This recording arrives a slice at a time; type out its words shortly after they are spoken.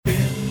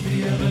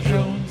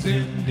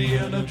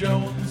Indiana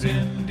Jones,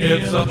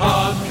 It's a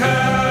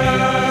podcast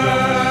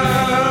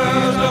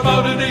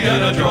about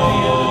Indiana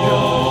Jones.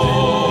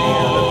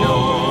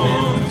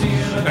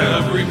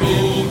 Every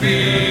movie,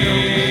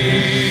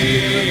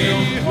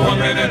 1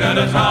 minute at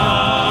a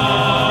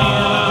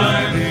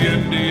time. The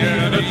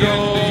Indiana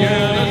Jones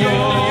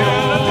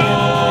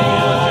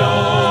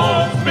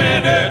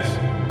Minute.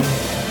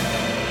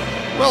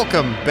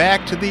 Welcome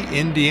back to the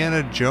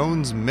Indiana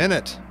Jones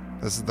Minute.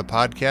 This is the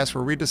podcast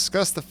where we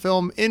discuss the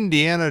film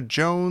Indiana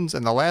Jones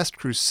and the Last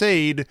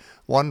Crusade,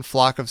 one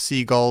flock of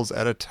seagulls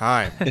at a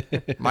time.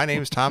 My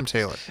name's Tom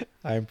Taylor.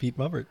 I'm Pete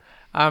Mummert.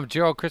 I'm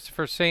Gerald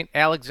Christopher St.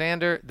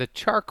 Alexander, the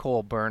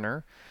charcoal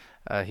burner.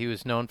 He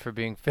was known for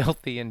being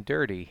filthy and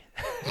dirty.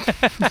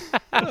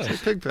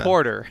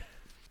 Porter.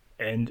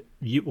 And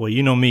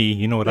you know me.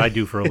 You know what I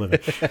do for a living.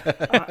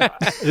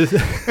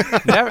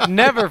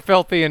 never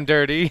filthy and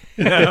dirty.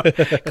 No.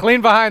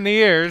 Clean behind the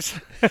ears.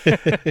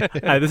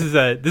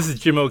 This is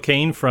Jim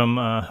O'Kane from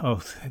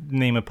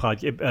name a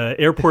podcast,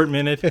 Airport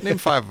Minute. Name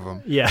 5 of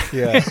them. Yeah.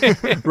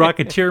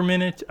 Rocketeer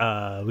Minute.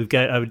 We've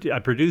got I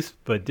produced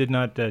but did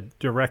not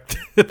direct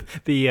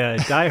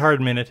the Die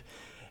Hard Minute,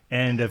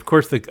 and of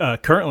course the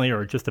currently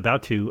or just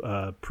about to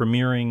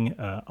premiering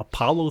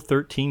Apollo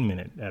 13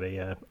 Minute at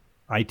a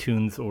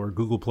iTunes or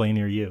Google Play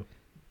near you.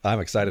 I'm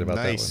excited about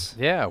that one.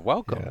 Yeah,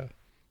 welcome.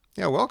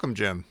 Yeah, welcome,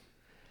 Jim.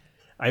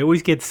 I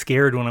always get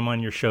scared when I'm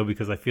on your show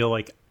because I feel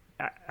like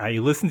I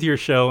listen to your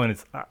show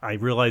and I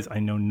realize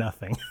I know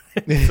nothing.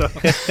 So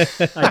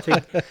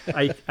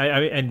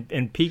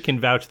and Pete can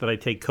vouch that I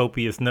take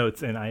copious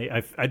notes, and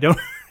I don't.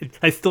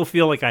 I still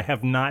feel like I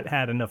have not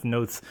had enough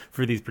notes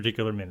for these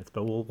particular minutes,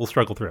 but we'll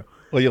struggle through.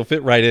 Well, you'll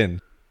fit right in.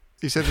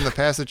 You said in the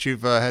past that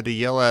you've had to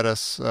yell at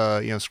us,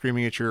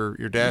 screaming at your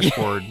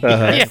dashboard.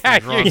 Yeah,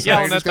 you're you're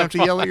yelling just at going to have to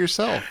yell at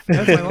yourself.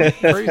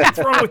 What's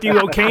wrong with you,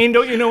 O'Kane?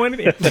 Don't you know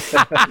anything?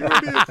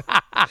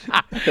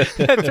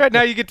 That's right.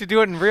 Now you get to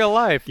do it in real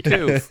life,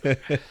 too.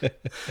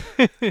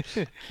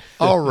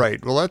 All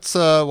right. Well, let's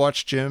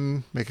watch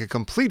Jim make a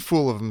complete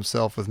fool of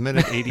himself with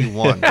minute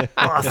 81,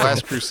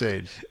 Last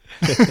Crusade.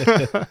 This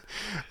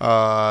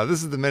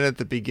is the minute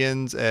that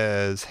begins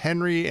as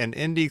Henry and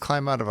Indy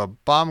climb out of a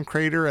bomb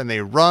crater and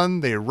they run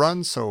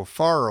so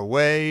far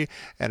away,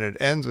 and it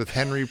ends with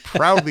Henry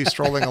proudly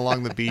strolling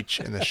along the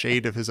beach in the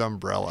shade of his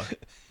umbrella.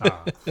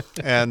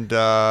 And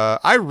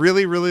I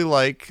really, really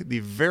like the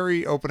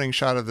very opening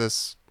shot of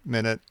this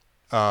minute.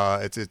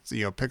 It's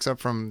picks up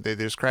from they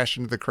just crashed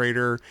into the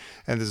crater,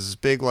 and there's this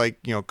big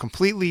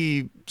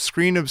completely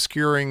screen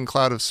obscuring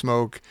cloud of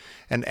smoke,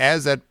 and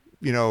as that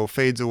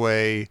fades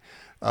away,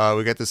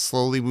 we get this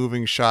slowly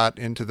moving shot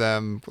into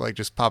them, like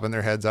just popping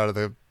their heads out of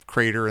the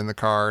crater in the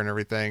car and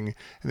everything. And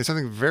there's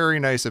something very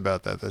nice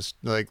about that. There's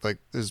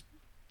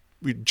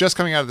we just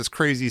coming out of this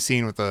crazy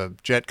scene with the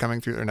jet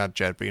coming through, or not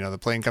jet, but the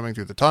plane coming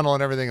through the tunnel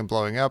and everything and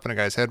blowing up, and a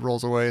guy's head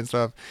rolls away and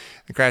stuff,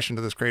 and crash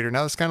into this crater.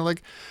 Now it's kind of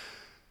like,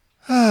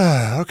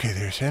 okay,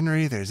 there's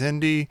Henry, there's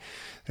Indy,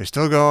 they're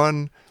still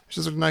going. It's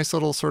just a nice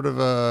little sort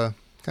of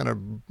kind of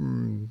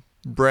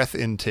breath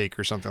intake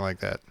or something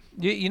like that.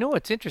 You know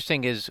what's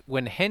interesting is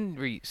when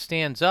Henry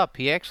stands up,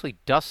 he actually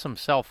dusts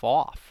himself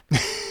off.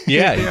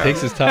 Yeah, he takes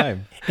his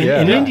time.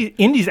 And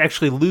Indy's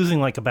actually losing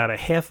like about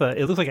it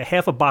looks like a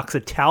half a box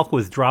of talc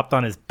was dropped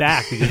on his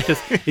back because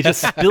it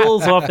just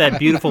spills off that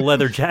beautiful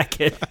leather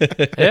jacket.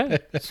 Yeah,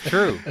 it's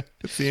true.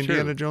 It's the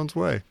Indiana Jones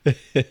way.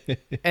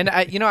 And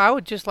I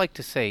would just like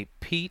to say,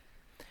 Pete,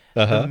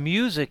 the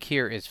music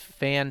here is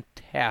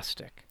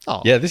fantastic.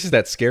 Oh. Yeah, this is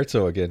that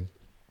scherzo again.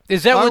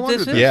 Is that what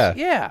this is?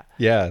 Yeah.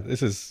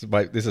 This is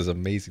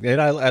amazing,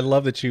 and I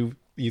love that you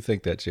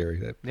think that, Jerry.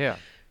 That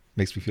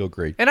makes me feel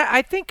great. And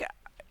I think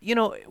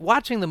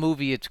watching the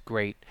movie, it's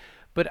great,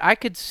 but I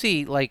could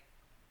see like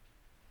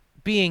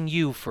being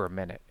you for a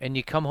minute, and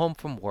you come home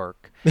from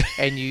work,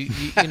 and you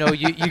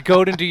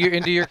go into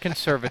your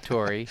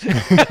conservatory,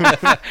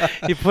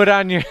 you put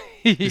on your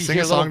you sing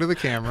a song to the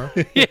camera,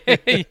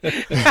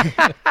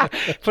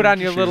 put on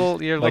your little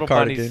bunny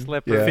cardigan.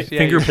 slippers,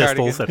 finger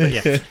pistols,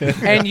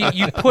 and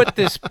you put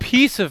this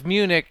piece of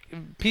music,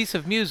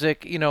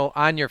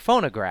 on your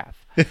phonograph.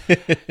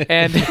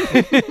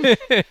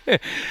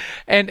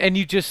 and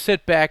you just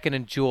sit back and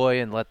enjoy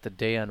and let the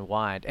day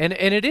unwind, and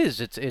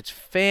it's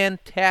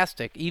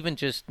fantastic, even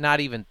just not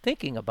even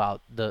thinking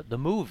about the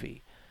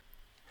movie.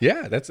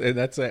 Yeah, that's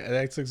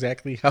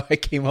exactly how I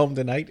came home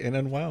tonight and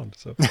unwound.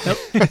 So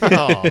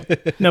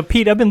Now,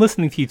 Pete, I've been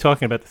listening to you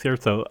talking about the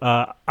scherzo.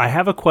 I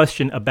have a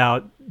question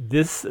about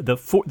this.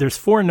 There's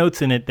 4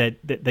 notes in it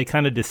that they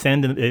kind of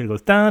descend, and it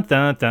goes da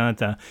da da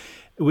da,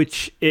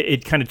 which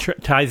it kind of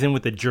ties in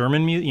with the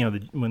German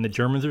music, when the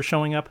Germans are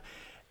showing up.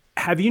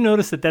 Have you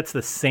noticed that that's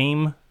the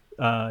same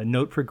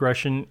note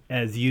progression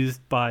as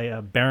used by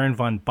Baron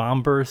von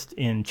Bombburst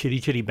in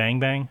Chitty Chitty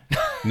Bang Bang?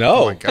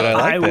 No, my God. but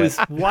I like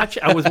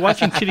that. I was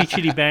watching Chitty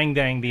Chitty Bang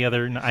Bang the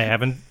other. I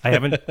haven't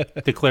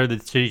declared the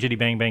Chitty Chitty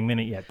Bang Bang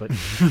minute yet, but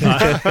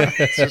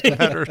It's just a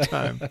matter of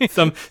time.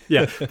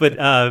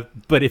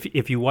 But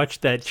if you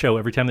watch that show,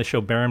 every time they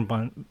show Baron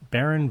von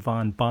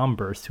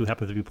Bombburst, who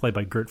happens to be played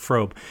by Gert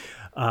Frobe,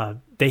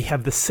 they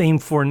have the same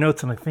four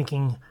notes, and I'm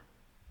thinking,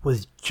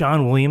 was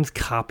John Williams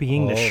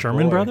copying the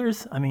Sherman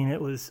Brothers? I mean,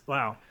 it was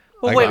wow.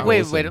 Well,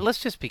 wait. Let's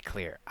just be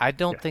clear. I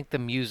don't think the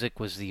music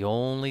was the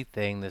only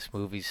thing this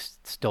movie's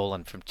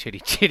stolen from Chitty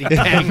Chitty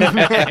Bang Bang.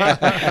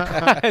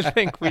 I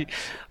think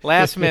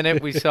last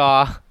minute we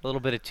saw a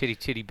little bit of Chitty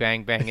Chitty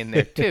Bang Bang in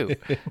there too.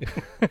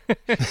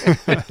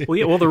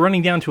 Well, they're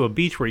running down to a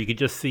beach where you could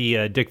just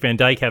see Dick Van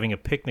Dyke having a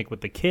picnic with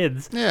the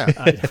kids. Yeah.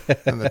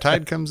 And the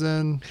tide comes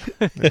in.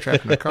 They're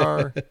trapped in a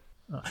car.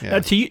 Yeah.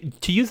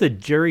 To use a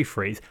Jerry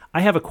phrase,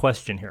 I have a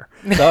question here.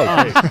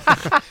 Oh, great.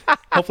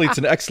 Hopefully it's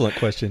an excellent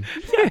question.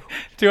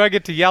 Do I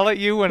get to yell at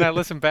you when I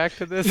listen back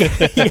to this?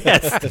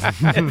 Yes.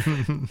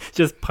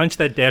 Just punch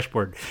that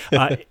dashboard.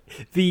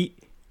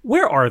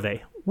 Where are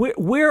they?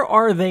 Where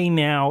are they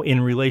now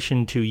in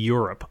relation to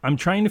Europe? I'm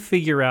trying to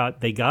figure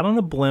out. They got on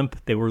a blimp.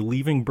 They were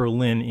leaving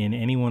Berlin in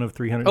any one of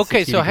 360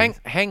 Okay, so degrees.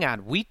 hang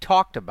on. We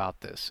talked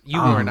about this.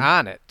 You weren't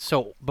on it.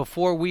 So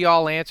before we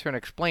all answer and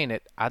explain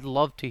it, I'd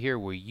love to hear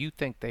where you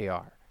think they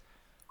are.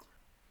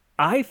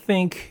 I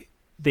think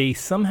they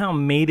somehow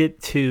made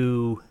it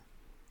to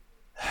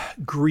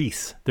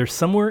Greece. They're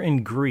somewhere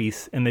in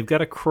Greece, and they've got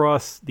to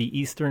cross the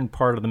eastern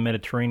part of the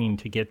Mediterranean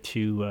to get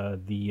to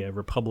the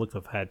Republic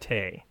of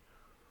Hatay.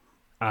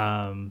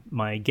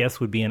 My guess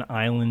would be an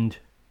island,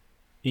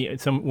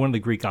 one of the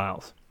Greek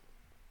Isles.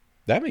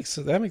 That makes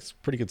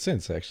pretty good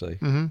sense, actually.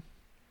 Mm-hmm.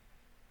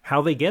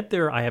 How they get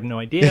there, I have no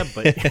idea.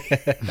 But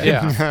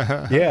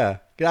Yeah. Yeah.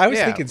 I was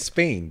thinking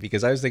Spain,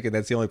 because I was thinking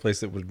that's the only place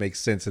that would make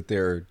sense that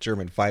there are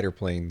German fighter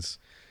planes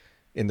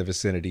in the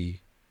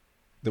vicinity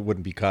that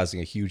wouldn't be causing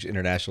a huge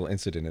international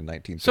incident in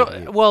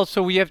 1938.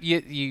 So we have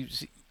you.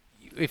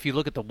 If you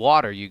look at the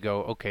water, you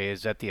go, okay,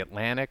 is that the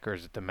Atlantic or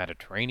is it the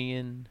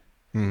Mediterranean?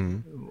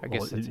 Mm-hmm. I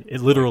guess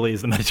it literally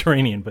is the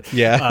Mediterranean. But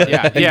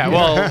yeah.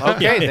 Well,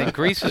 okay, then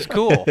Greece is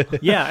cool.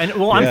 Yeah, and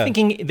I'm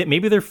thinking that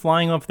maybe they're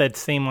flying off that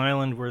same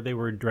island where they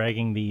were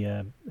dragging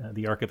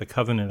the Ark of the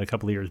Covenant a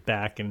couple of years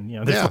back, and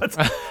there's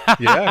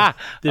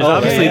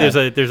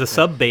obviously there's a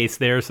sub base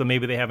there, so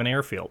maybe they have an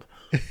airfield.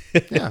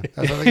 Yeah,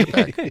 that's how they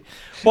get back.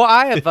 Well,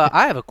 I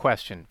have a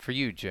question for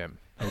you, Jim.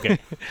 Okay.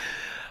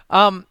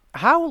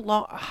 How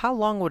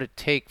long would it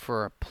take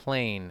for a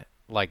plane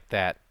like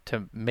that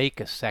to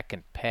make a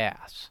second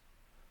pass?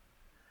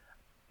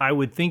 I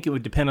would think it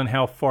would depend on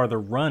how far the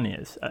run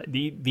is.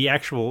 The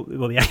actual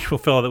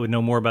fellow that would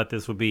know more about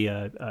this would be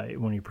one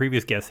of your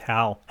previous guests,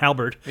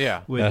 Halbert.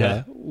 Yeah. Would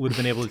have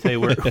been able to tell you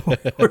where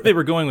they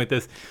were going with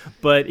this,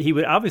 but he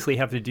would obviously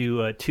have to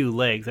do two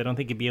legs. I don't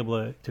think he'd be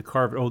able to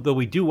carve it. Although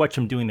we do watch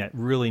him doing that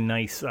really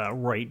nice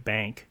right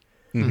bank.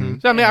 Mm-hmm.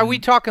 So I mean, are we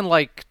talking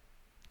like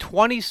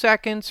 20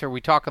 seconds? Or are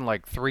we talking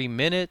like 3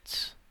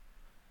 minutes?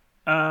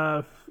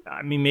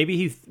 I mean, maybe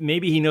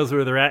he knows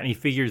where they're at and he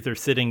figures they're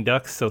sitting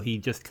ducks, so he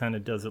just kind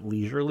of does it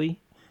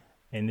leisurely.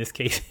 In this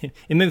case,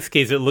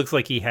 it looks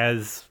like he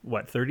has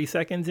 30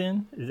 seconds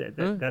in.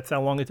 That's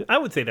how long it took? I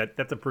would say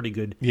that's a pretty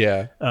good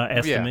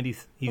estimate. Yeah.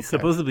 He's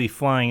supposedly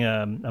flying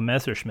a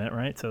Messerschmitt,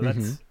 right? So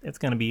that's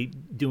going to be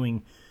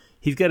doing.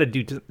 He's got to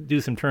do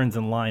some turns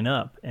and line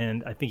up,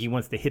 and I think he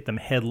wants to hit them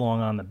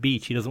headlong on the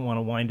beach. He doesn't want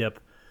to wind up.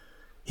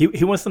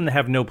 He wants them to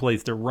have no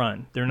place to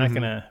run. They're not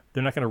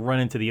gonna run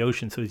into the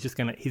ocean. So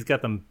he's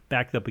got them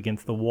backed up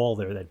against the wall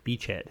there, that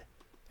beachhead.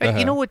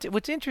 You know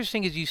what's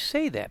interesting is you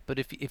say that, but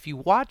if you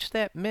watch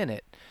that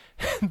minute,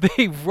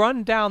 they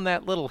run down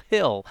that little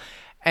hill,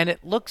 and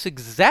it looks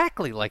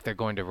exactly like they're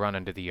going to run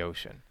into the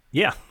ocean.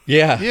 Yeah.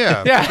 Yeah.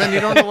 But then you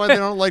don't know why they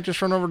don't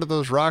just run over to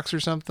those rocks or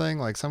something,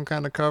 like some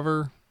kind of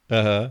cover.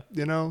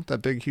 That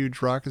big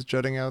huge rock is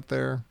jutting out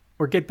there.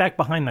 Or get back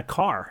behind the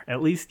car,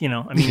 at least, get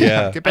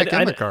back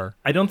in the car.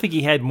 I don't think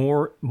he had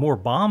more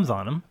bombs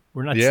on him.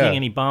 We're not seeing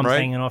any bombs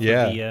hanging off of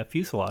the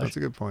fuselage. That's a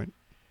good point.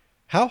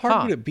 How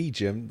hard would it be,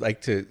 Jim?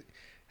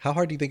 How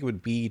hard do you think it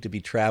would be to be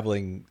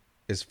traveling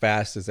as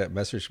fast as that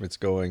Messerschmitt's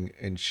going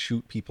and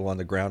shoot people on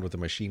the ground with a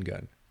machine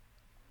gun?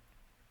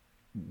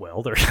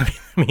 Well,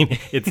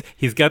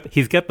 he's got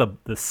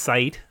the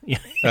sight,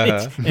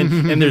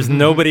 and there's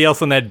nobody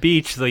else on that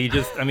beach, so you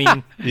just,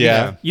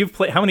 you've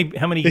played how many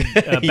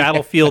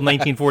Battlefield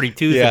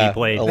 1942s have you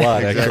played? A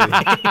lot,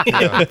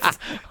 actually.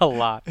 A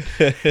lot.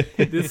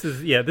 This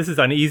is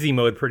on easy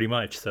mode pretty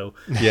much. So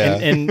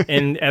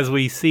and as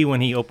we see when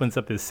he opens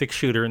up his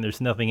 6-shooter and there's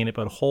nothing in it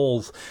but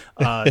holes,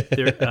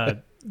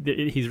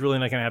 he's really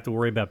not going to have to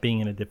worry about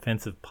being in a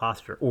defensive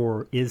posture,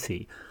 or is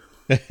he?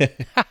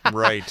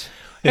 Right.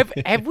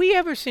 Have we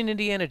ever seen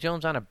Indiana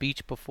Jones on a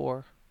beach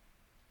before?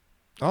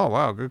 Oh,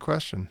 wow. Good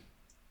question.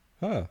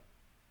 Huh.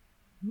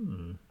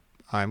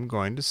 I'm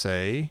going to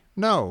say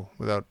no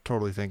without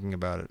totally thinking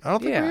about it. I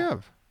don't think we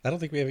have. I don't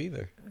think we have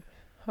either.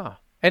 Huh.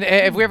 And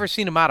have we ever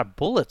seen him out of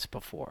bullets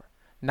before?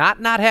 Not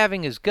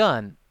having his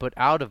gun, but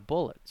out of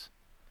bullets.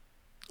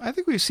 I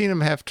think we've seen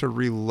him have to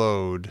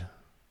reload.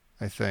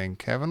 I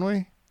think, haven't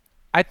we?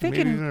 I think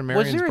Maybe even in was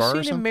Marion's there a bar or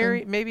scene in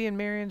something? maybe in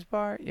Marion's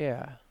bar?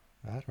 Yeah.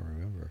 I don't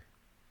remember.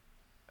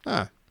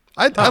 Huh.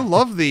 I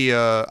love the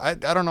I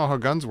don't know how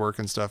guns work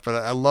and stuff, but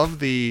I love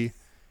the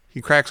he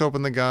cracks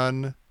open the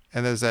gun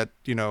and there's that,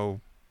 you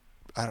know,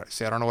 I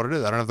don't know what it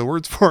is. I don't have the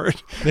words for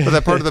it. But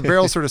that part of the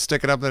barrel sort of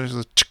sticking up and it's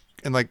just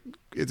and like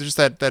it's just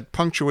that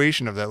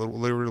punctuation of that little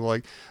literally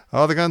like,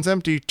 oh, the gun's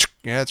empty.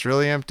 Yeah, it's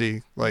really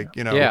empty. Like,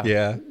 you know. Yeah.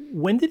 Yeah.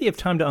 When did he have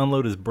time to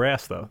unload his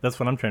brass, though? That's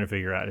what I'm trying to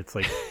figure out. It's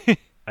like,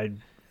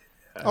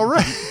 All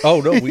right. Oh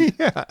no, we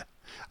Yeah.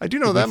 I do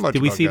know that much.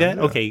 Did we about see guns,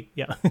 that? yeah. Okay,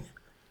 yeah.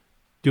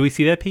 Do we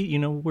see that, Pete? You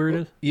know where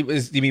it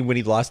is? you mean when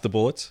he lost the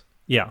bullets?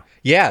 Yeah.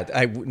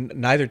 Yeah,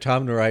 neither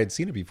Tom nor I had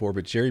seen it before,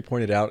 but Jerry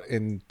pointed out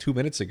 2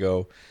 minutes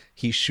ago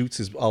he shoots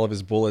all of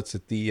his bullets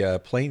at the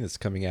plane that's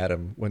coming at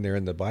him when they're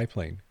in the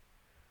biplane.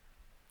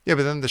 Yeah,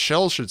 but then the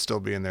shells should still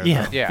be in there.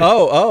 Yeah. though. Yeah.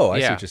 Oh, I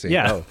see Yeah. what you're saying.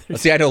 Yeah. Oh.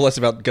 See, I know less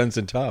about guns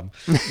than Tom.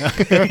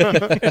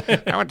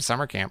 I went to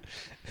summer camp.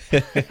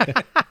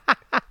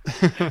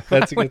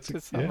 That's a Went good.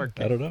 to summer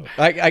I don't know.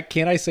 I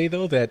can I say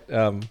though that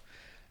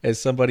as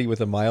somebody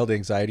with a mild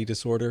anxiety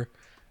disorder,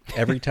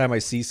 every time I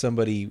see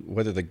somebody,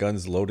 whether the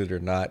gun's loaded or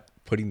not,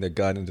 putting the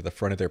gun into the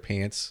front of their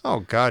pants, Oh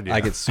God, yeah.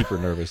 I get super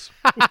nervous.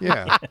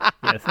 yeah. Yeah,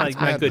 it's not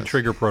good madness.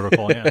 trigger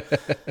protocol. Yeah.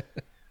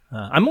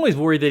 I'm always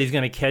worried that he's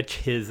going to catch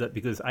his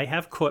because I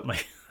have caught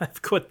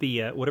I've caught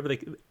the whatever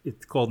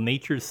it's called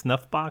nature's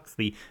snuff box,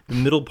 the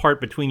middle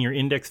part between your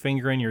index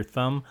finger and your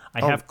thumb.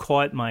 I have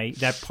caught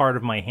that part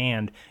of my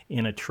hand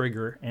in a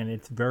trigger, and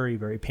it's very,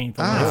 very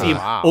painful. When I see him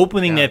wow.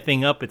 opening that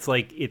thing up, it's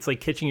like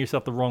catching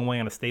yourself the wrong way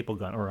on a staple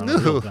gun or on a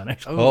real gun.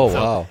 Actually. Oh So,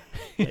 wow!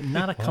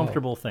 not a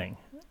comfortable thing.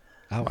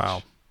 Ouch.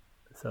 Wow.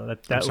 So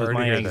that was sorry to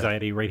my hear that.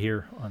 anxiety right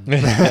here.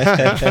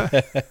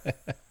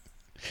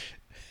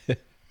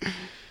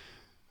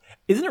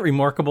 Isn't it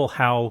remarkable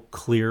how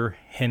clear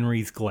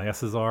Henry's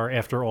glasses are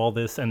after all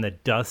this and the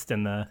dust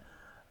and the?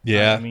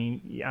 Yeah. I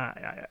mean,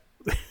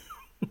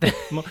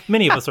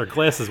 many of us are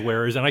glasses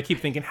wearers, and I keep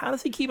thinking, how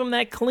does he keep them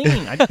that clean?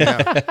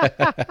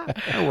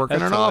 They're working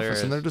in an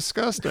office hilarious. and they're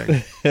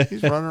disgusting.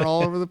 He's running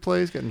all over the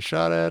place, getting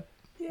shot at.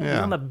 He's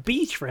Yeah. on the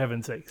beach, for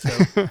heaven's sake. So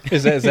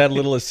Is that a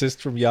little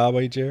assist from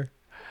Yahweh, Jer?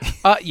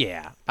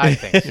 Yeah, I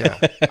think so.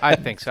 Yeah. I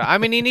think so. I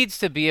mean, he needs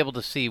to be able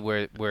to see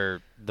where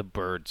the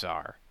birds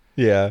are.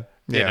 Yeah.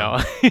 You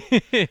Yeah.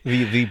 know.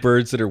 The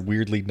birds that are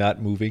weirdly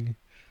not moving.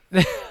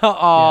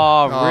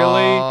 Oh,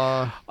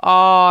 really?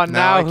 Oh,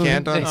 now I who-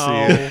 can't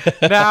unsee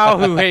it. Now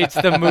who hates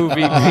the movie?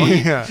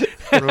 Pete? Yeah.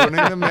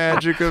 Ruining the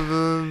magic of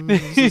the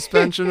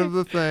suspension of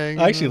the thing.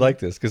 I actually like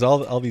this because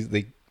all these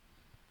they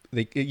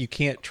you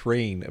can't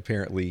train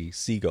apparently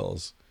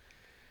seagulls,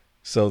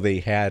 so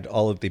they made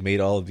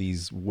all of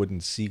these wooden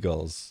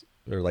seagulls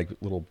or like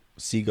little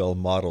seagull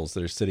models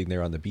that are sitting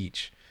there on the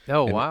beach.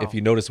 Oh, And wow. If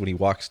you notice when he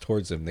walks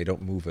towards them, they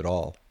don't move at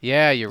all.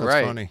 Yeah, you're That's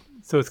right. funny.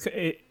 So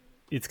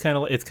it's kind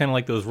of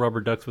like those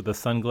rubber ducks with the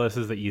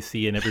sunglasses that you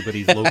see in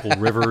everybody's local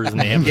rivers and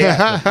they have.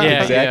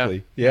 Yeah,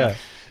 Exactly. Yeah.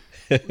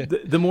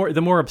 The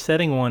more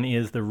upsetting one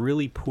is the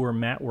really poor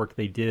mat work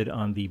they did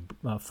on the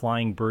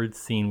flying bird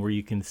scene, where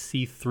you can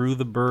see through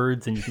the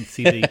birds and you can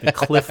see the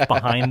cliff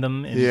behind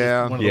them. And it's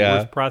Yeah. one of the Yeah.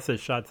 worst process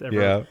shots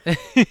ever.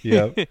 Yeah.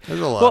 Yeah. There's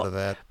a lot Well, of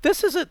that.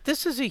 This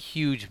is a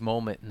huge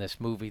moment in this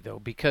movie, though,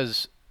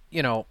 because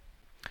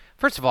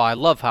first of all, I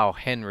love how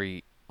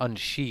Henry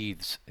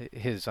unsheathes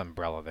his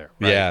umbrella there.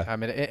 Right? Yeah. I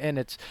mean, and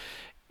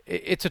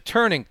it's a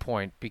turning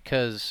point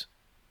because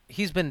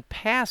he's been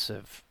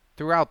passive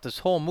throughout this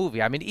whole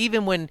movie. I mean,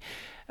 even when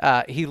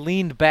he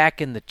leaned back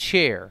in the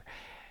chair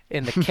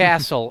in the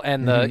castle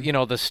and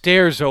the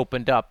stairs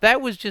opened up,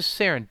 that was just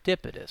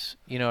serendipitous.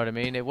 You know what I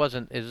mean? It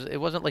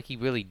wasn't like he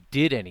really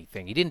did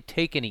anything. He didn't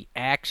take any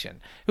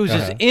action. It was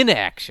just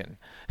inaction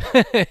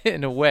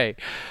in a way.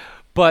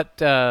 But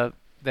that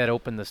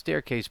opened the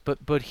staircase.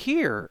 But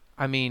here,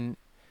 I mean,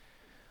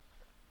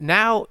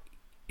 now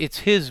it's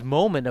his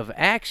moment of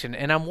action,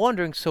 and I'm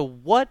wondering, so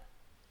what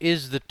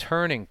is the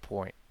turning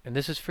point? And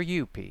this is for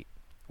you, Pete.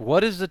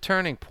 What is the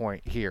turning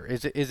point here?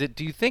 Is it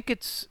do you think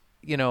it's,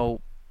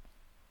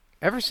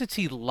 ever since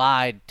he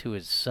lied to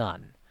his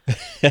son,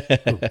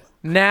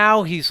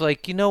 now he's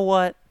like, you know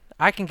what?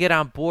 I can get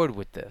on board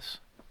with this.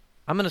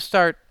 I'm gonna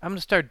start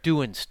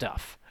doing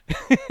stuff.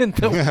 I'm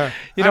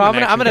an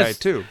action guy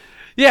too.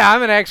 Yeah,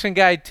 I'm an action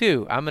guy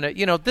too. I'm gonna,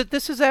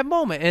 this is that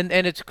moment,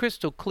 and it's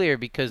crystal clear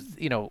because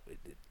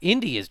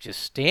Indy is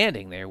just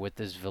standing there with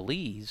this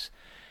valise,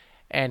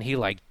 and he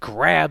like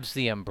grabs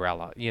the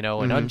umbrella,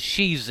 and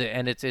unsheathes it,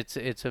 and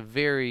it's a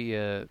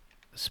very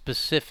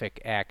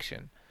specific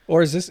action.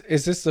 Or is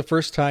this the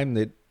first time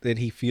that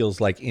he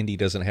feels like Indy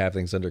doesn't have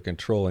things under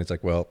control, and he's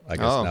like, well, I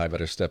guess now I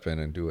better step in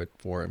and do it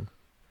for him.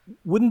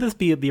 Wouldn't this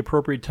be the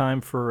appropriate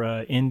time for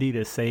Indy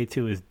to say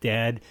to his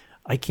dad,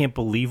 "I can't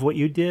believe what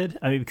you did"?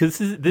 I mean, because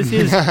this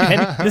is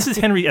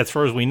Henry, as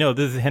far as we know,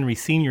 this is Henry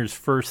Sr.'s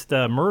first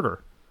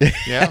murder.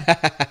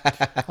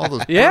 Yeah. All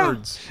those Yeah.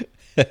 birds.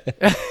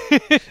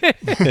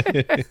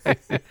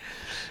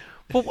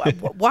 Well,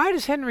 why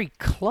does Henry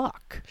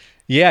cluck?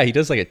 Yeah, he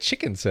does like a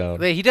chicken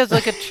sound. He does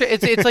like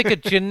it's like a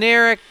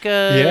generic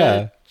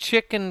Yeah.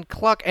 chicken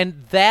cluck,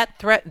 and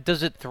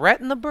does it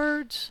threaten the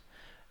birds,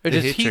 or They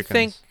does hate he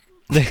chickens.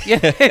 think? Yeah,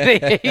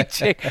 they hate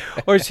chicken,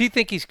 or does he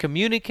think he's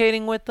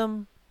communicating with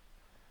them?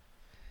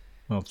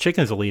 Well,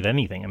 chickens will eat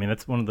anything. I mean,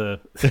 that's one of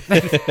the.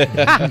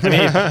 I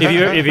mean,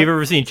 if you've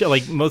ever seen,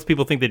 like, most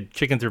people think that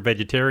chickens are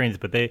vegetarians,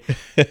 but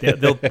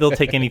they'll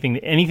take anything.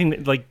 Anything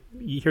that, like,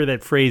 you hear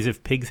that phrase,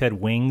 "If pigs had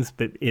wings,"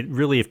 but it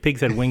really, if pigs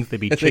had wings, they'd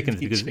be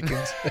chickens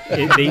because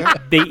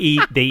they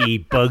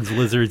eat bugs,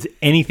 lizards,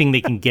 anything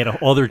they can get.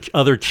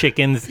 Other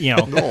chickens, you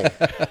know. No.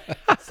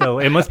 So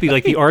it must be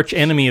like the arch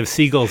enemy of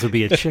seagulls would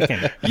be a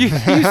chicken. You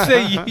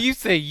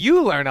say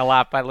you learn a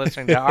lot by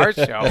listening to our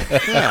show.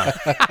 Yeah.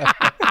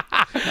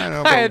 I don't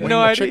know I had about no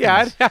winged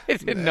idea. chickens. I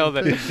didn't know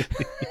that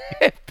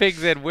if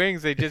pigs had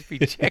wings, they'd just be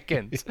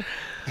chickens.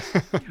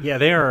 Yeah,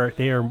 they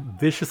are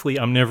viciously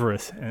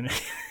omnivorous, and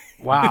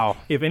Wow.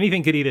 if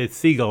anything could eat a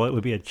seagull, it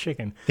would be a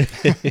chicken.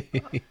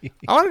 I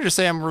wanted to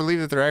say I'm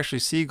relieved that they're actually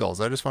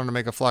seagulls. I just wanted to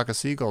make a flock of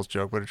seagulls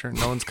joke, but it turned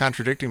no one's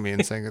contradicting me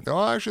and saying that,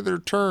 oh, actually they're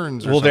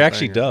terns. Or Well, they're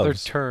something. actually They're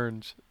doves.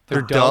 terns.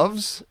 They're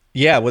doves?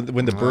 Yeah, when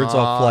the birds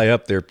all fly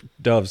up, they're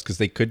doves because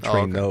they could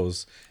train okay.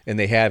 those, and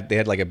they had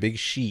like a big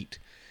sheet,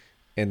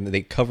 and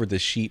they covered the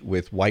sheet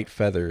with white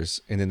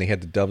feathers, and then they had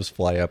the doves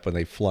fly up, and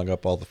they flung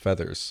up all the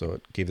feathers, so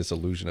it gave this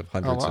illusion of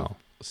hundreds wow.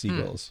 of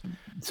seagulls.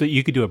 So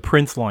you could do a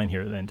Prince line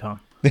here, then,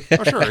 Tom.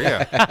 Oh, sure,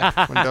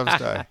 yeah. When doves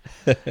die.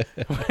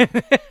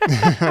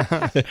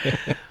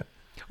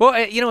 Well,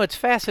 it's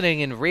fascinating.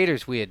 In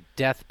Raiders, we had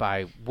death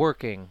by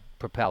working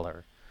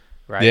propeller,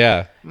 right?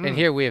 Yeah, And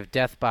here we have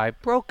death by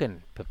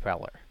broken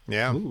propeller.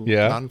 Yeah.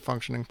 Yeah.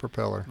 Non-functioning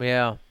propeller.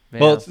 Yeah.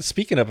 Well,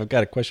 speaking of, I've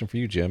got a question for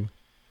you, Jim.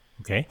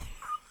 Okay.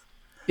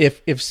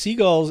 If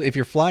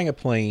you're flying a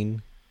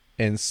plane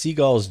and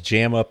seagulls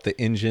jam up the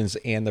engines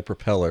and the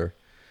propeller,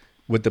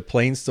 would the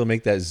plane still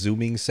make that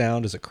zooming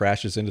sound as it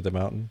crashes into the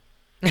mountain?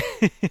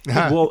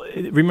 Well,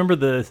 remember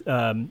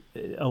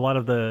a lot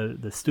of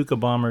the Stuka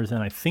bombers,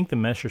 and I think the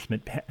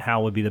Messerschmitt,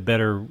 Hal would be the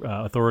better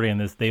authority on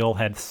this. They all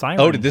had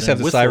sirens. Oh, did this and have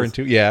the whistles. siren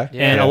too? Yeah.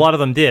 And Yeah. a lot of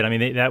them did. I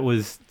mean, that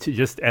was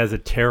just as a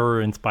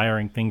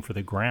terror-inspiring thing for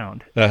the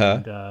ground.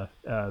 Uh-huh.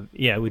 And,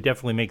 yeah, it would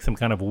definitely make some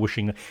kind of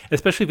whooshing,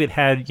 especially if it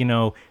had,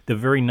 the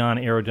very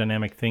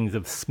non-aerodynamic things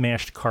of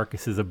smashed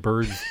carcasses of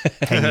birds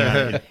hanging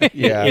on it.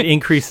 Yeah. It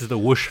increases the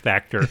whoosh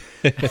factor.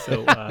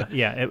 So,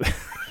 yeah,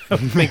 I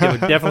think it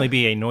would definitely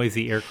be a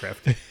noisy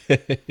aircraft.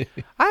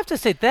 I have to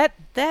say that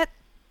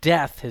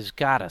death has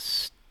got to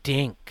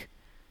stink.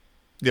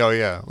 Oh,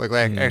 yeah. Like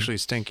actually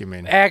stink, you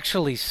mean?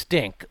 Actually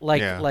stink.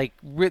 Yeah.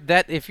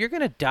 That if you're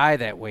gonna die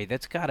that way,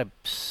 that's got to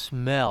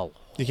smell.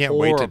 You can't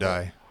wait to horrible.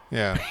 die.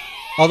 Yeah.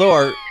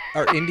 Although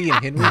are Indy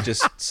and Henry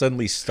just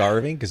suddenly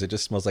starving because it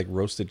just smells like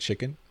roasted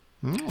chicken?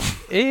 Ew.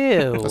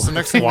 That's the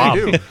next thing Wow.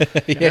 they do.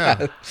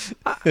 Yeah.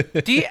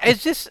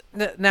 Is this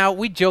now?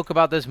 We joke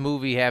about this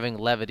movie having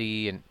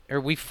levity,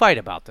 or we fight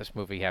about this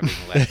movie having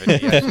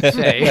levity. I should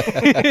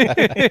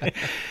say.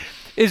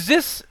 Is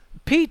this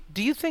Pete?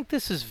 Do you think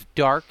this is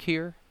dark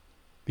here?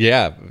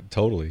 Yeah,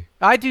 totally.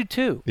 I do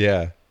too.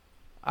 Yeah.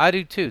 I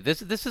do too.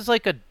 This is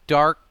like a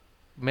dark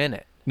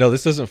minute. No,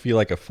 this doesn't feel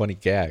like a funny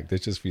gag.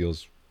 This just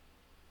feels,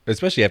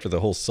 especially after the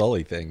whole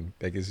Sully thing,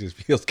 like it just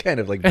feels kind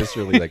of like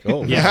viscerally like,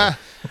 oh, Yeah.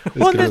 this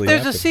Well, could there's, really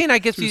there's a happen. scene. I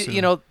guess Too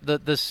soon.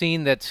 the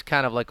scene that's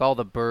kind of like all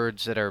the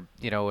birds that are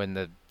in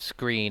the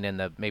screen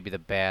and maybe the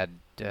bad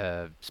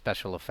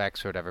special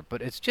effects or whatever.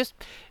 But it's just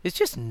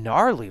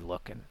gnarly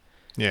looking.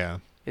 Yeah.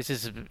 It's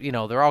just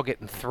they're all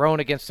getting thrown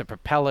against the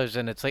propellers,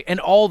 and it's like, and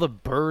all the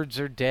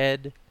birds are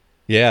dead.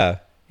 Yeah.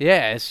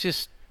 Yeah, it's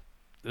just.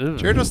 Ugh.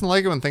 Jared doesn't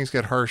like it when things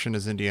get harsh in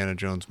his Indiana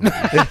Jones movie.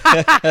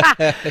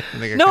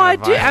 No, I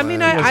do. I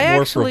mean, It was I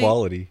more actually.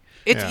 frivolity.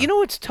 It's Yeah.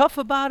 what's tough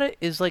about it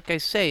is, like I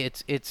say,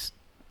 it's.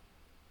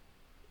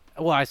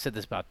 Well, I said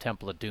this about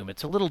Temple of Doom.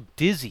 It's a little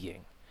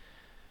dizzying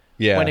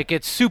Yeah. when it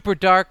gets super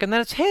dark, and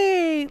then it's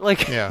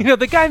like Yeah.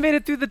 the guy made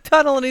it through the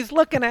tunnel and he's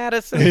looking at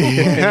us, and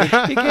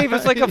he gave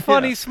us like a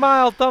funny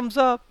smile, thumbs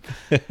up,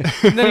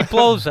 and then he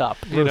blows up.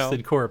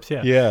 Roasted corpse,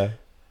 yeah. Yeah.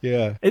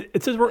 Yeah.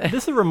 This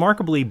is a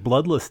remarkably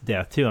bloodless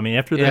death too. I mean,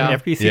 after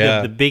you see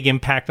Yeah. the big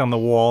impact on the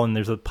wall and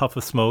there's a puff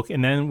of smoke,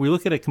 and then we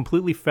look at a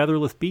completely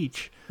featherless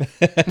beach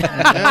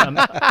and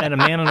a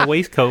man in a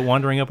waistcoat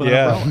wandering up with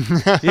Yeah. an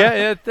umbrella.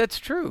 Yeah, that's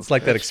true. It's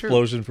like that That's true.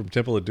 explosion from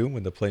Temple of Doom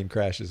when the plane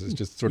crashes. It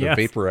just sort of Yes.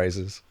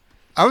 vaporizes.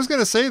 I was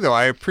gonna say though,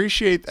 I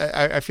appreciate.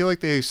 I feel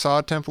like they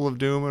saw Temple of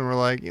Doom and were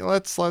like,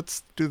 let's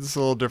do this a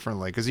little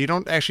differently, because you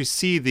don't actually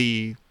see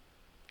the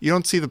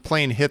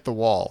plane hit the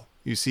wall.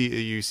 You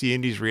see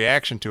Indy's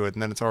reaction to it,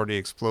 and then it's already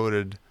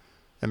exploded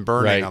and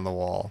burning Right. on the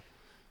wall.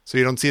 So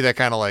you don't see that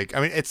kind of like. I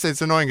mean, it's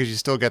annoying because you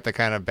still get the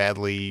kind of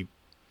badly,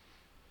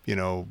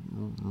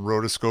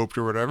 rotoscoped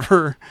or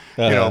whatever,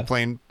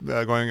 plane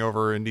going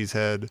over Indy's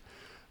head.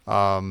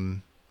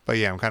 But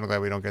yeah, I'm kind of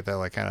glad we don't get that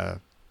like kind of.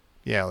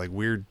 Yeah, like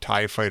weird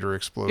TIE fighter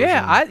explosion.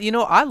 Yeah,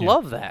 I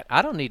love that.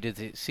 I don't need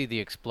to see the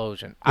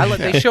explosion.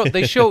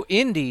 They show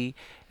Indy,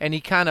 and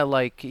he kind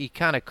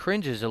of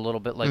cringes a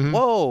little bit, like,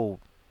 whoa,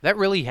 that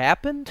really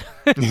happened?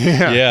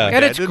 Yeah.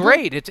 And it's did they?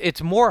 great.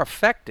 It's more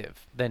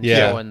effective than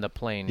Yeah. showing the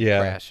plane Yeah.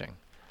 crashing.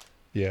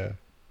 Yeah.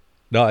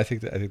 No, I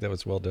think that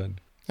was well done.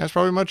 That's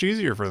probably much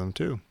easier for them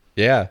too.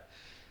 Yeah.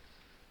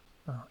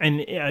 And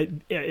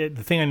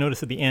the thing I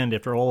noticed at the end,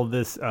 after all of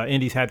this,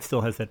 Indy's hat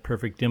still has that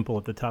perfect dimple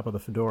at the top of the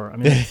fedora. I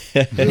mean,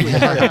 it's really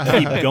hard to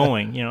keep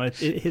going. You know,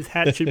 his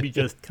hat should be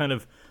just kind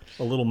of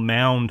a little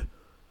mound,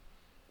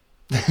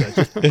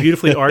 just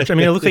beautifully arched. I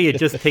mean, it looks like it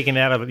just taken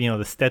out of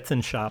the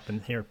Stetson shop,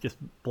 and here, just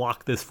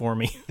block this for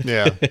me.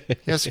 Yeah,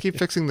 he has to keep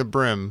fixing the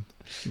brim,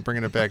 and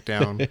bringing it back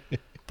down.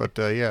 But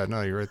yeah,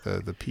 no, you're right.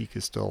 The peak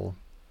is still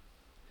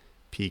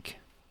peak.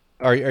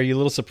 Are you a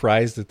little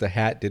surprised that the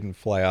hat didn't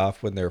fly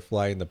off when they're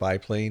flying the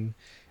biplane,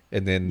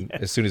 and then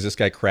as soon as this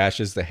guy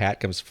crashes, the hat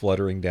comes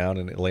fluttering down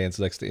and it lands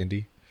next to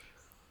Indy?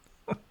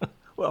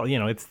 Well,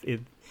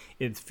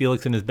 it's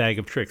Felix and his bag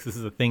of tricks. This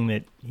is a thing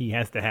that he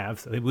has to have,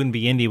 so it wouldn't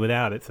be Indy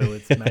without it. So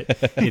it's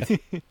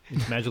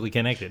magically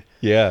connected.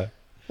 Yeah.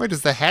 Wait,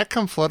 does the hat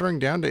come fluttering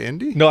down to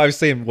Indy? No, I was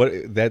saying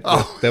that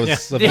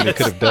was something they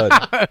could have done.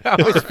 I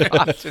was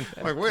watching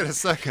that. Like, wait a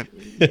second.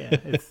 Yeah,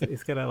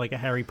 it's got like a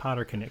Harry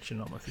Potter connection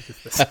almost. It's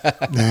just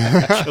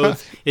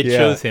it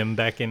shows him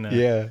back in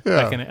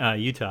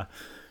Utah.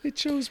 It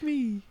shows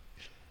me.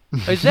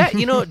 Is that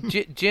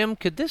Jim?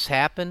 Could this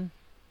happen?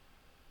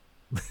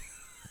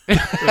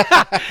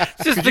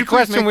 It's just the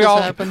question we all.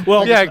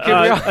 Well, yeah.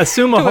 Could we all,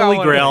 assume a holy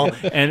grail,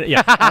 and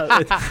yeah.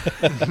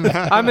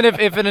 I mean,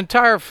 if an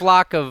entire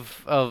flock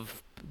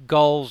of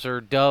gulls or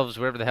doves,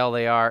 whatever the hell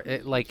they are,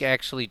 it like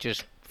actually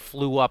just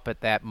flew up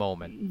at that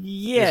moment.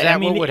 Yeah, is that I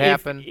mean, what would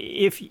happen?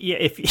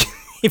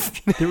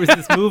 If there was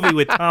this movie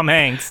with Tom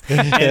Hanks,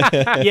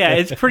 yeah,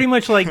 it's pretty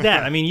much like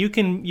that. I mean, you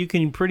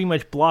can pretty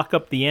much block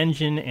up the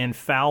engine and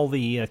foul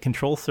the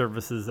control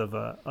surfaces of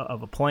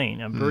a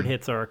plane. Bird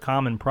hits are a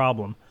common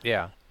problem.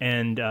 Yeah,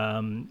 and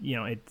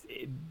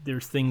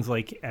there's things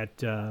like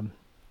at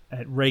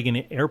Reagan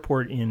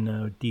Airport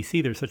in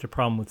D.C. There's such a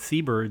problem with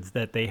seabirds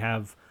that they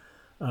have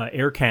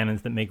air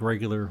cannons that make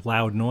regular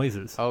loud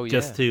noises. Oh, yeah.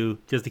 Just to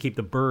keep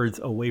the birds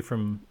away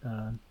from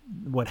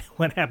what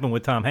happened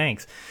with Tom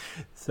Hanks.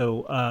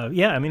 So I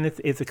mean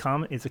it's a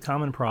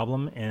common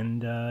problem,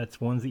 and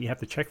it's ones that you have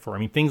to check for. I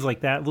mean, things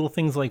like that, little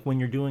things like when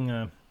you're doing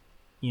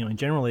in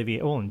general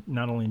aviation, and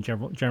not only in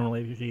general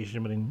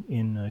aviation, but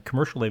in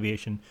commercial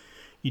aviation,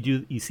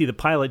 you see the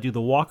pilot do the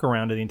walk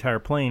around of the entire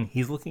plane.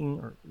 He's looking,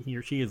 or he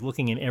or she is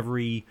looking in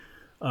every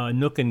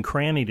nook and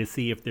cranny to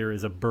see if there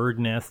is a bird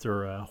nest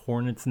or a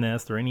hornet's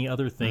nest or any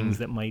other things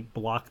that might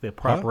block the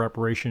proper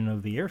operation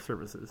of the air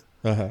services.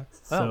 Uh-huh.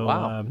 So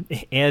wow.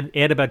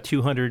 Add about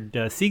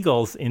 200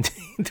 seagulls into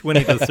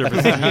any of those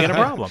services, and you get a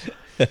problem.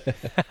 Do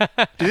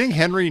you think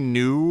Henry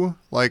knew,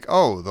 like,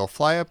 oh, they'll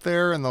fly up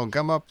there and they'll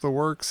gum up the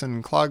works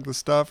and clog the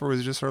stuff, or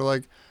was he just sort of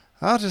like,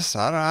 I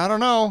don't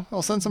know.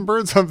 I'll send some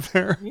birds up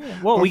there.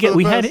 Yeah. Well, we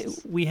had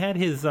his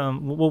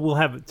we'll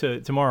have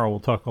it tomorrow. We'll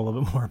talk a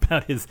little bit more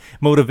about his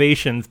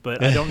motivations,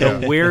 but I don't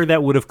know where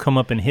that would have come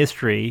up in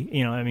history.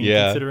 I mean,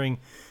 considering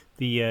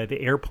the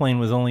airplane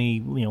was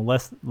only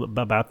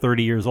about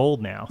 30 years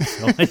old now.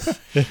 So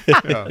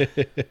I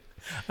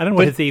don't know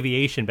what his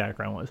aviation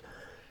background was.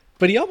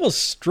 But he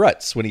almost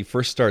struts when he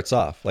first starts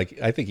off. Like,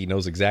 I think he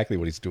knows exactly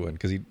what he's doing,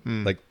 because he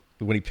like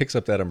when he picks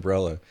up that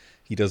umbrella,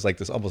 he does like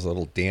this almost a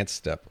little dance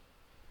step.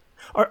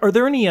 Are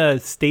there any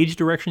stage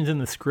directions in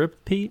the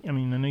script, Pete? I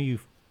mean, I know you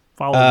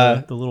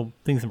follow the little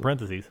things in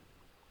parentheses.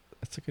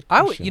 That's a good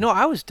question.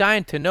 I was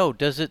dying to know,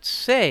 does it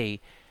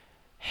say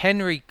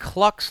Henry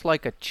clucks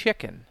like a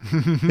chicken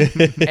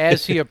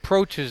as he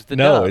approaches the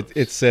No, doves?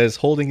 it says,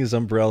 holding his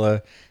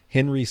umbrella,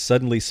 Henry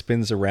suddenly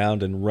spins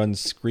around and runs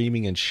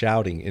screaming and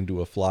shouting into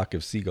a flock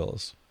of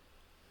seagulls.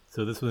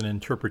 So this was an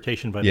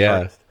interpretation by the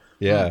artist.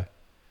 Yeah.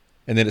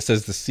 And then it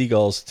says the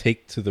seagulls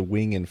take to the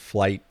wing in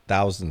flight,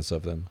 thousands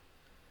of them.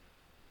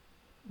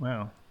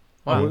 Wow.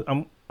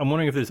 I'm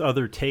wondering if there's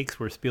other takes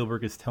where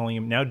Spielberg is telling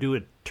him, now do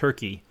it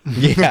turkey.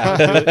 Yeah.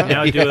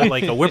 Now do it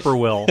like a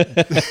whippoorwill.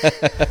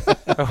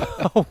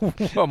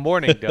 A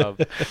mourning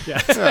dove.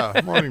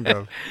 Yeah, morning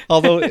dove.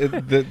 Although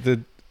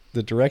the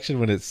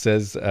direction when it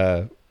says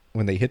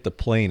when they hit the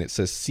plane, it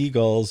says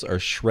seagulls are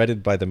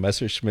shredded by the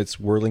Messerschmitt's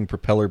whirling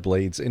propeller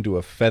blades into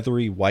a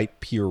feathery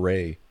white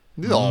puree.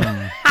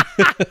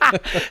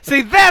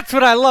 See, that's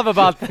what I love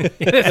about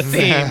this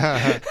scene.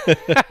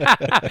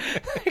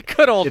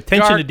 Good old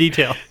Attention dark, to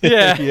detail.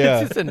 Yeah, Yeah.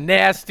 It's just a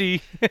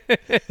nasty,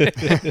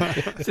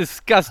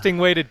 disgusting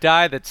way to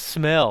die that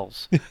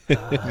smells.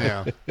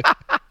 Yeah.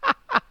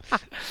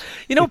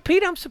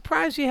 Pete, I'm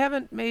surprised you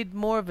haven't made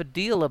more of a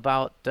deal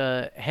about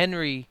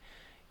Henry,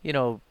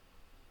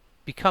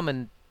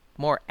 becoming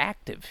more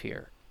active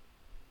here.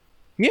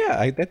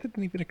 Yeah, that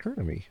didn't even occur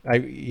to me. I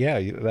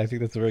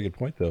think that's a very good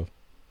point, though.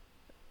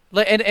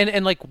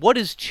 And like, what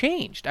has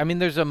changed? I mean,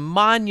 there's a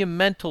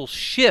monumental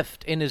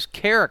shift in his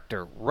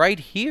character right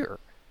here.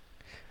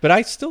 But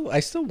I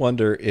still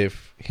wonder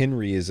if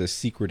Henry is a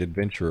secret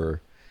adventurer,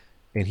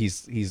 and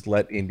he's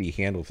let Indy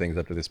handle things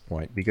up to this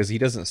point, because he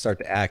doesn't start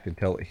to act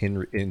until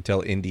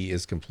Indy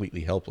is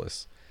completely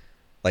helpless.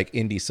 like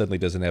Indy suddenly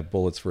doesn't have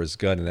bullets for his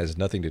gun and has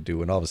nothing to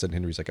do, and all of a sudden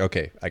Henry's like,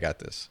 okay, I got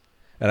this.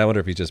 And I wonder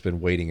if he's just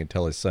been waiting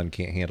until his son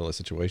can't handle a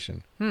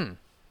situation.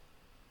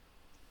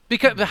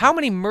 Because how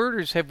many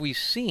murders have we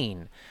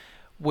seen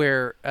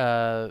where,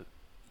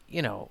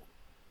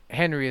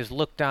 Henry has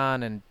looked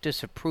on in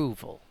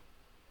disapproval?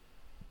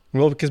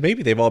 Well, because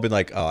maybe they've all been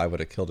like, oh, I would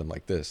have killed him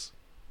like this.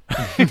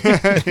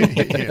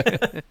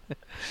 Yeah.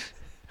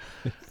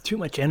 Too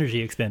much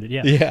energy expended.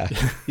 Yeah. Yeah,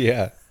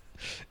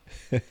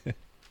 yeah.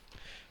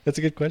 That's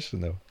a good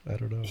question, though. I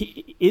don't know.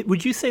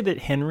 Would you say that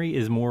Henry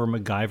is more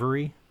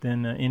MacGyver-y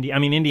than Indy? I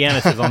mean, Indiana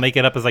says I'll make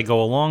it up as I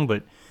go along,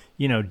 but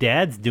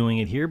Dad's doing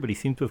it here, but he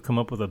seems to have come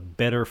up with a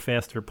better,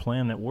 faster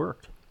plan that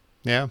worked.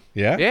 Yeah.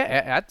 Yeah?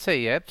 Yeah, I'd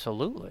say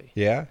absolutely.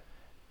 Yeah.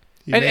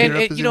 He And, made and it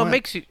up it, as you he know,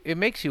 went. it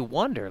makes you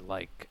wonder,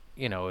 like,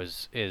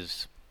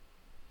 is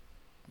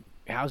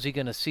how's he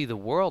going to see the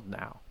world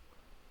now?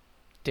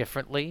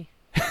 Differently?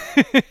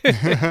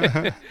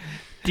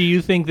 Do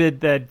you think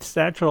that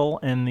satchel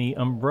and the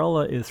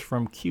umbrella is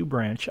from Q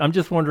Branch? I'm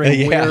just wondering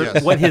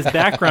Yes. what his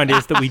background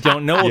is that we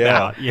don't know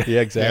about. Yeah,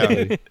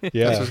 exactly.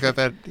 Yeah. That's what's got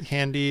that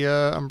handy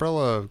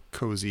umbrella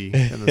cozy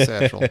in the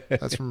satchel.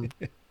 That's from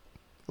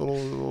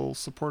little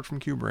support from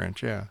Q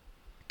Branch. Yeah.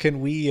 Can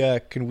we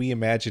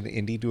imagine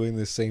Indy doing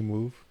the same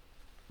move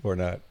or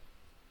not?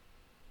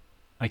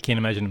 I can't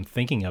imagine him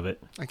thinking of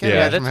it. I can't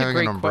Yeah, imagine that's him a having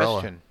great an umbrella.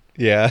 question.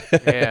 Yeah.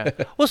 Yeah.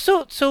 Well,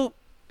 so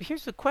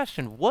here's the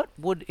question: what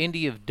would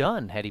Indy have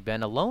done had he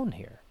been alone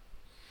here?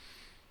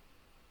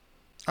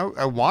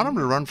 I want him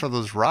to run for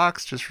those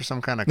rocks just for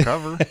some kind of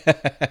cover.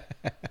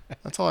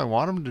 That's all I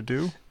want him to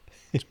do.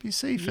 Just be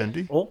safe,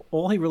 Indy.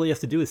 All he really has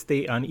to do is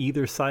stay on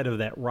either side of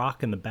that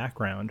rock in the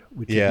background,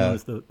 which is Yeah. known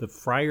as the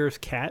Friar's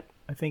Cat.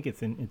 I think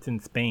it's in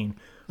Spain.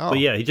 Oh. But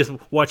yeah, he just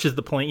watches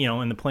the plane,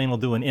 and the plane will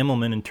do an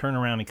Immelman and turn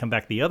around and come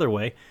back the other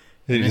way.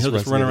 He And then just he'll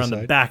just runs run the around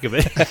other the back of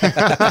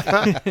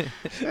it.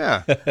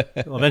 Yeah.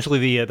 Well,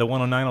 eventually, the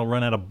 109 will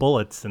run out of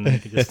bullets, and then he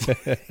can just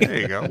There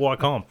you go.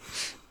 walk home.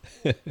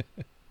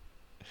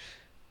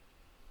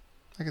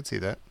 I can see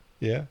that.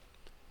 Yeah.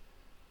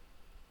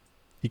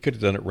 He could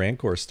have done it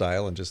Rancor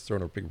style and just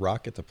thrown a big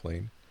rock at the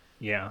plane.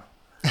 Yeah.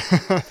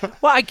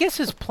 Well, I guess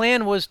his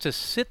plan was to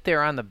sit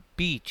there on the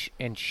beach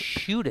and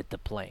shoot at the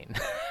plane.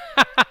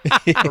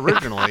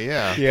 Originally,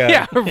 yeah.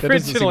 Yeah, That doesn't seem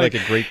originally. like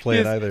a great plan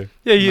Yes. either.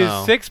 Yeah, he No.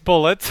 used 6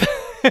 bullets.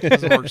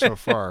 Doesn't work so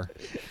far.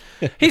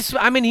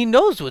 He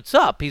knows what's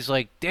up. He's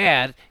like,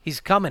 Dad,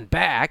 he's coming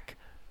back.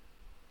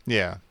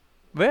 Yeah.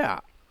 Yeah.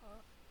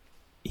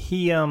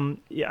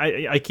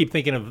 I keep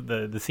thinking of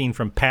the scene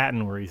from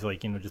Patton where he's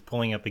like, just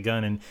pulling out the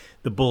gun and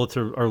the bullets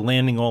are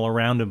landing all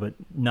around him but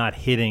not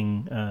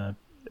hitting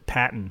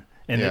Patton.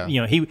 And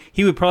Yeah.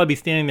 he would probably be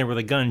standing there with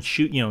a gun,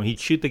 he'd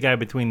shoot the guy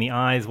between the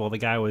eyes while the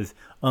guy was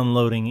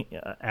unloading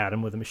at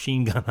him with a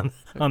machine gun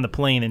on the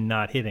plane and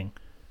not hitting.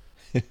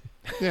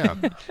 Yeah.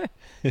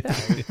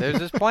 There's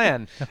his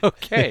plan.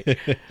 Okay.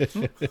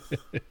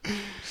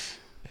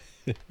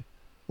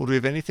 Well, do we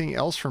have anything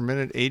else for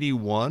minute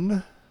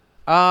 81?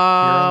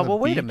 on the Well,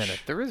 wait a beach.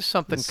 minute. There is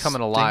something The coming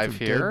stink alive of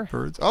dead here.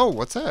 Birds. Oh,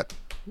 what's that?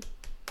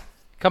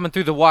 Coming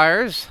through the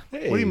wires.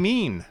 What do you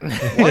mean?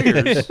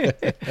 Wires.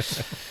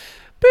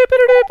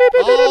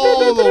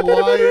 Oh, the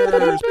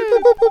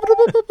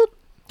wires.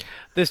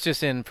 This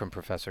just in from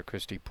Professor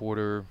Christy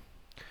Porter.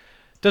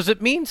 Does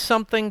it mean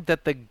something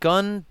that the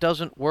gun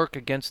doesn't work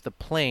against the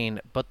plane,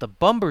 but the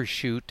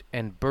bumbershoot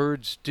and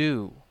birds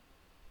do?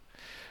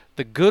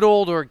 The good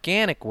old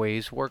organic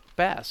ways work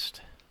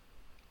best.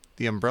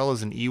 The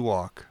umbrella's an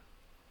Ewok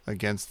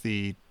against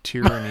the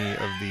tyranny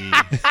of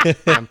the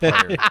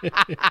Empire.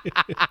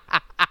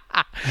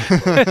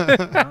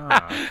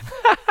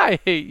 I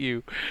hate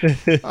you.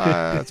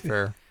 That's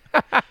fair.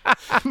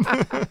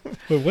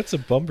 Wait, what's a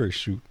bumper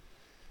shoot?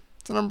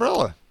 It's an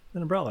umbrella.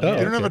 An umbrella. Oh.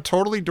 You don't have Okay. a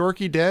totally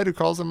dorky dad who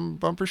calls them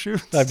bumper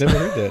shoots? I've never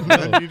heard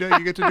that. And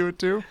you get to do it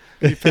too?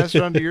 And you pass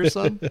it on to your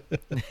son?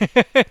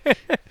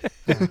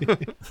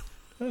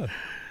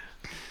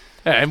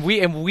 And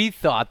we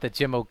thought that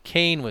Jim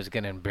O'Kane was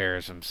going to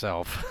embarrass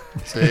himself.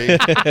 See?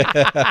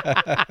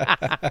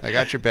 I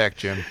got your back,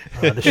 Jim.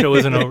 The show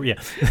isn't over yet.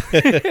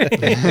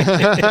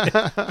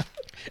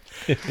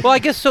 Well, I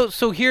guess so.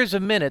 So here's a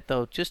minute,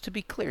 though, just to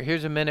be clear.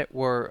 Here's a minute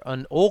where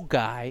an old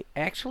guy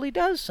actually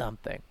does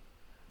something.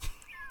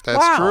 That's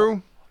Wow.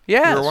 true?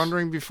 Yes. You were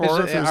wondering before Is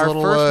if it there's our a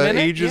little first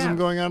minute? ageism Yeah.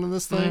 going on in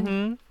this thing.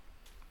 Mhm.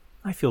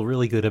 I feel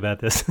really good about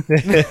this.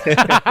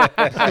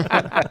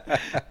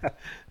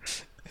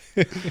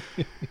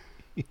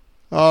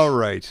 All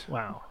right.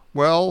 Wow.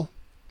 Well,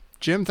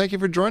 Jim, thank you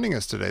for joining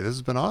us today. This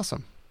has been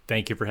awesome.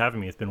 Thank you for having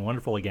me. It's been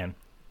wonderful again.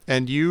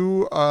 And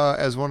you,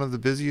 as one of the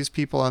busiest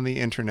people on the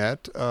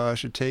internet,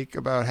 should take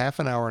about half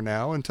an hour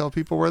now and tell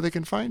people where they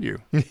can find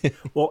you.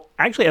 Well,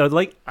 actually, I would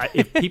like,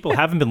 if people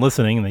haven't been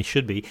listening, and they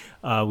should be,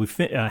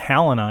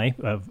 Hal and I,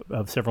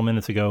 of several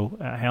minutes ago,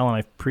 Hal and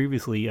I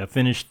previously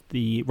finished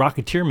the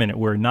Rocketeer Minute,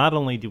 where not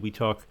only did we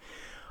talk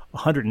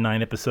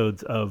 109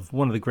 episodes of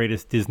one of the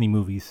greatest Disney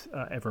movies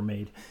ever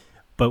made,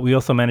 But we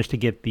also managed to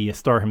get the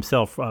star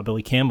himself,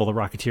 Billy Campbell, the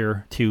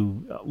Rocketeer,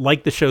 to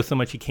like the show so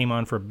much he came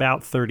on for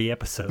about 30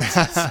 episodes.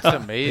 That's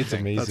amazing. It's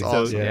amazing. That's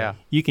awesome. Yeah.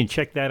 You can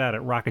check that out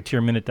at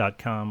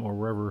rocketeerminute.com or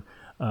wherever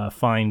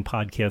fine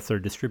podcasts are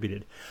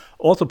distributed.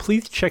 Also,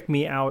 please check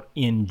me out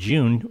in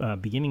June,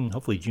 beginning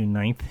hopefully June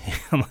 9th,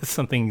 unless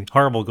something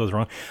horrible goes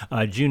wrong.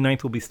 June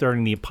 9th, we'll be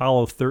starting the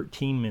Apollo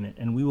 13 Minute,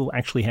 and we will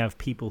actually have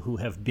people who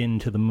have been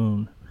to the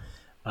moon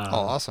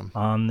awesome.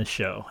 on the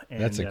show,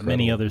 and That's many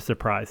incredible. other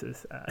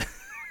surprises.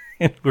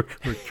 And we're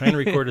trying to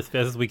record as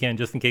fast as we can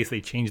just in case they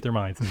change their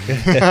minds.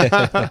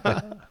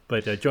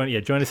 But join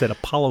us at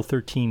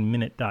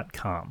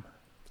apollo13minute.com.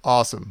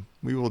 Awesome.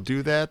 We will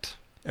do that.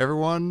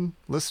 Everyone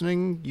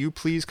listening, you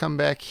please come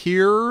back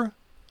here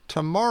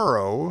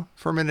tomorrow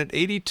for minute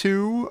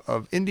 82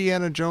 of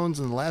Indiana Jones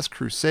and the Last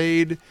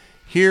Crusade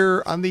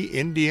here on the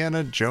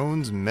Indiana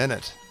Jones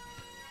Minute.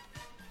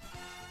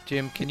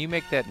 Jim, can you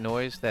make that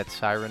noise, that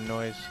siren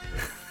noise?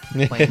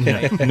 Playing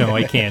tonight? No,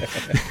 I can't.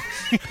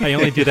 I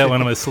only do that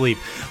when I'm asleep.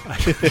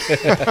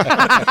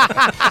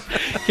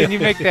 Can you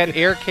make that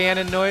air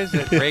cannon noise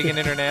at Reagan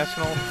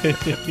International?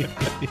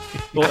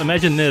 Well,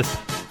 imagine this,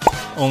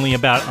 only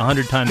about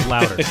 100 times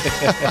louder.